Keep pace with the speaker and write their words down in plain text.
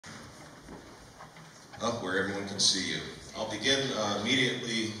up where everyone can see you. I'll begin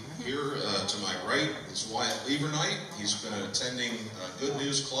immediately here to my right is Wyatt Liebernight. He's been attending Good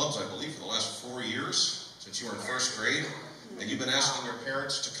News Clubs, I believe, for the last 4 years, since you were in first grade. And you've been asking your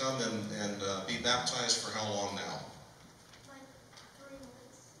parents to come and be baptized for how long now? Like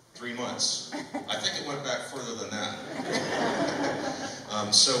 3 months. 3 months. I think it went back further than that.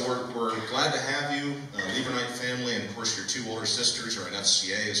 So we're glad to have you, Liebernight family, and of course your 2 older sisters are in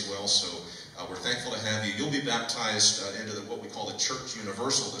FCA as well. So we're thankful to have you. You'll be baptized into what we call the Church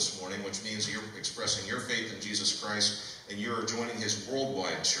Universal this morning, which means you're expressing your faith in Jesus Christ and you're joining His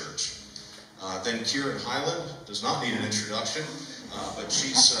worldwide church. Then Kieran Highland does not need an introduction, but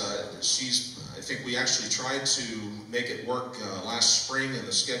she's. I think we actually tried to make it work last spring, and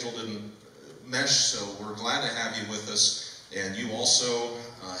the schedule didn't mesh. So we're glad to have you with us. And you also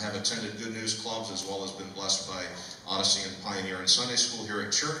have attended Good News Clubs as well as been blessed by Odyssey and Pioneer and Sunday School here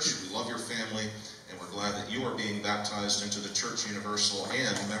at church. We love your family, and we're glad that you are being baptized into the Church Universal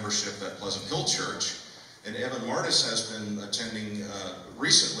and membership at Pleasant Hill Church. And Evan Martis has been attending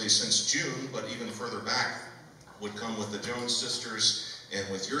recently since June, but even further back would come with the Jones sisters and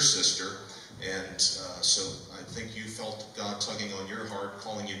with your sister. And so I think you felt God tugging on your heart,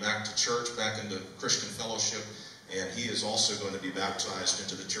 calling you back to church, back into Christian fellowship. And he is also going to be baptized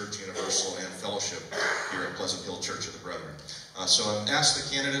into the Church Universal and Fellowship here at Pleasant Hill Church of the Brethren. So I've asked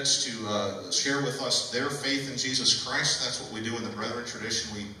the candidates to share with us their faith in Jesus Christ. That's what we do in the Brethren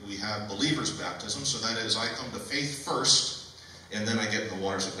tradition. We have believers' baptism. So that is, I come to faith first, and then I get in the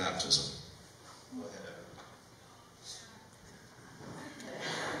waters of baptism. Go ahead,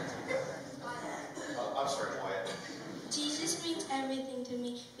 Evan. I'm sorry, Wyatt. Jesus means everything to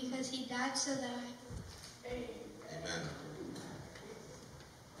me because He died so that Amen.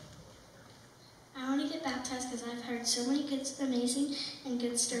 I want to get baptized because I've heard so many good, amazing and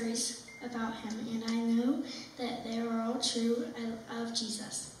good stories about Him, and I know that they are all true of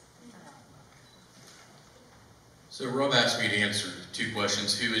Jesus. So Rob asked me to answer 2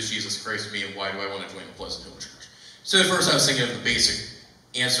 questions. Who is Jesus Christ to me, and why do I want to join the Pleasant Hill Church? So at first I was thinking of the basic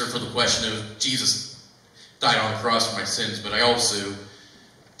answer for the question of Jesus died on the cross for my sins, but I also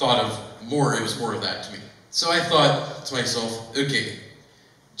thought of more, it was more of that to me. So I thought to myself, okay,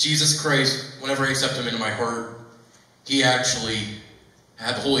 Jesus Christ, whenever I accept Him into my heart, He actually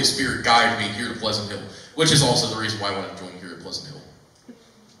had the Holy Spirit guide me here to Pleasant Hill, which is also the reason why I want to join here at Pleasant Hill.